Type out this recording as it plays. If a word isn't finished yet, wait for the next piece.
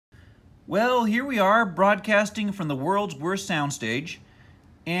Well, here we are broadcasting from the world's worst soundstage,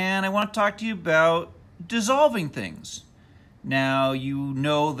 and I want to talk to you about dissolving things. Now, you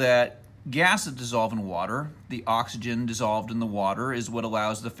know that gases dissolve in water. The oxygen dissolved in the water is what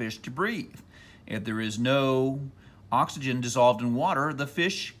allows the fish to breathe. If there is no oxygen dissolved in water, the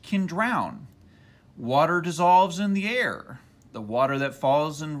fish can drown. Water dissolves in the air. The water that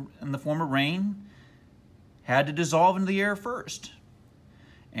falls in the form of rain had to dissolve into the air first.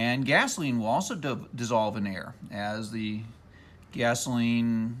 And gasoline will also dissolve in air. As the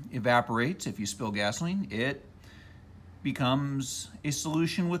gasoline evaporates, if you spill gasoline, it becomes a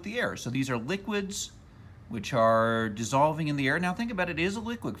solution with the air. So these are liquids which are dissolving in the air. Now think about it, it is a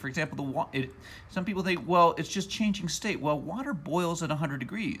liquid. For example, some people think, well, it's just changing state. Well, water boils at 100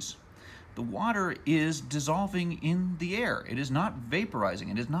 degrees. The water is dissolving in the air. It is not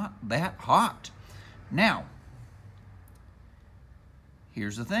vaporizing. It is not that hot. Now,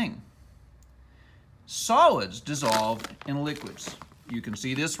 here's the thing. Solids dissolve in liquids. You can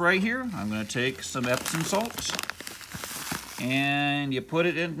see this right here. I'm going to take some Epsom salts and you put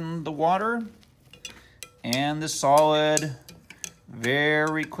it in the water and the solid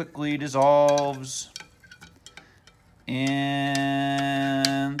very quickly dissolves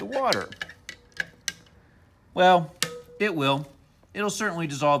in the water. Well, it will. It'll certainly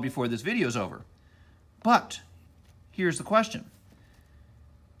dissolve before this video is over. But here's the question.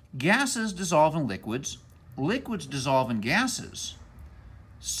 Gases dissolve in liquids. Liquids dissolve in gases.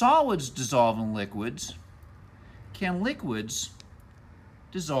 Solids dissolve in liquids. Can liquids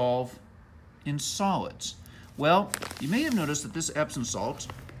dissolve in solids? Well, you may have noticed that this Epsom salt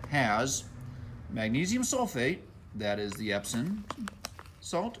has magnesium sulfate, that is the Epsom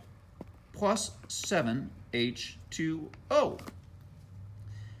salt, plus 7H2O.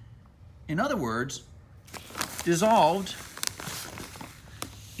 In other words, dissolved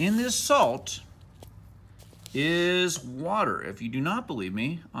in this salt is water. If you do not believe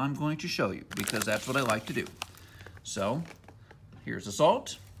me, I'm going to show you because that's what I like to do. So here's the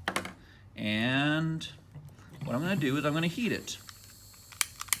salt, and what I'm going to do is I'm going to heat it.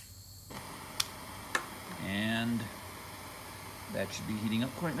 And that should be heating up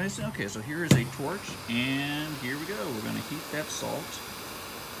quite nicely. Okay, so here is a torch, and here we go. We're going to heat that salt,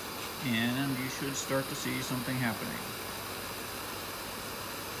 and you should start to see something happening.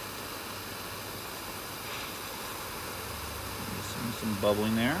 Some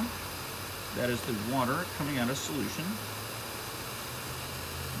bubbling there. That is the water coming out of solution.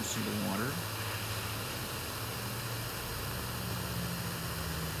 You see the water.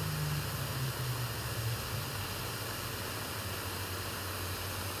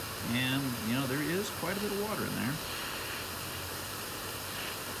 And, you know, there is quite a bit of water in there.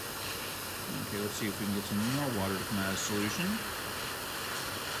 Okay, let's see if we can get some more water to come out of solution.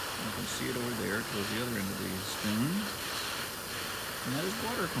 You can see it over there towards the other end of the spoon. And that is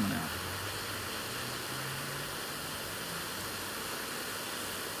water coming out.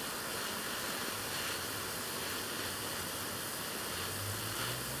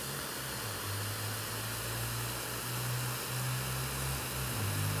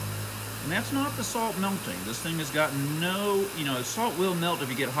 And that's not the salt melting. This thing has got no, salt will melt if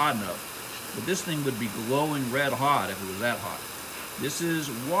you get hot enough. But this thing would be glowing red hot if it was that hot. This is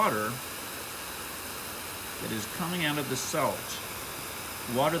water that is coming out of the salt.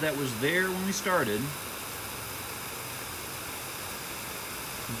 Water that was there when we started,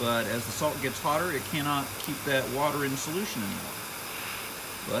 but as the salt gets hotter, it cannot keep that water in solution anymore.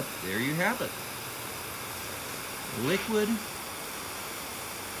 But there you have it. Liquid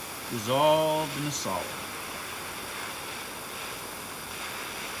dissolved in a solid.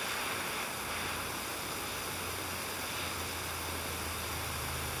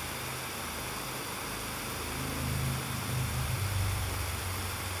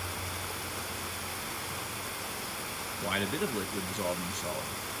 Quite a bit of liquid dissolved in a solid.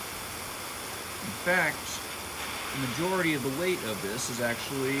 In fact, the majority of the weight of this is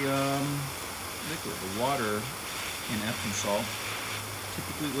actually liquid. The water in Epsom salt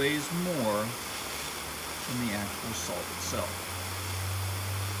typically weighs more than the actual salt itself.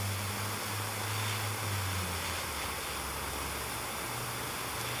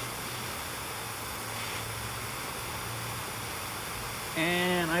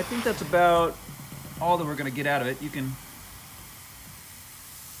 And I think that's about all that we're going to get out of it. You can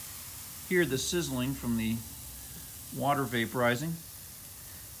hear the sizzling from the water vaporizing.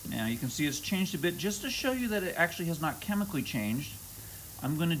 Now you can see it's changed a bit. Just to show you that it actually has not chemically changed,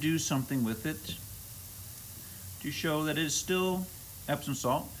 I'm going to do something with it to show that it is still Epsom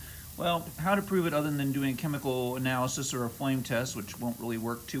salt. Well, how to prove it other than doing a chemical analysis or a flame test, which won't really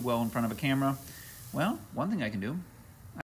work too well in front of a camera? Well, one thing I can do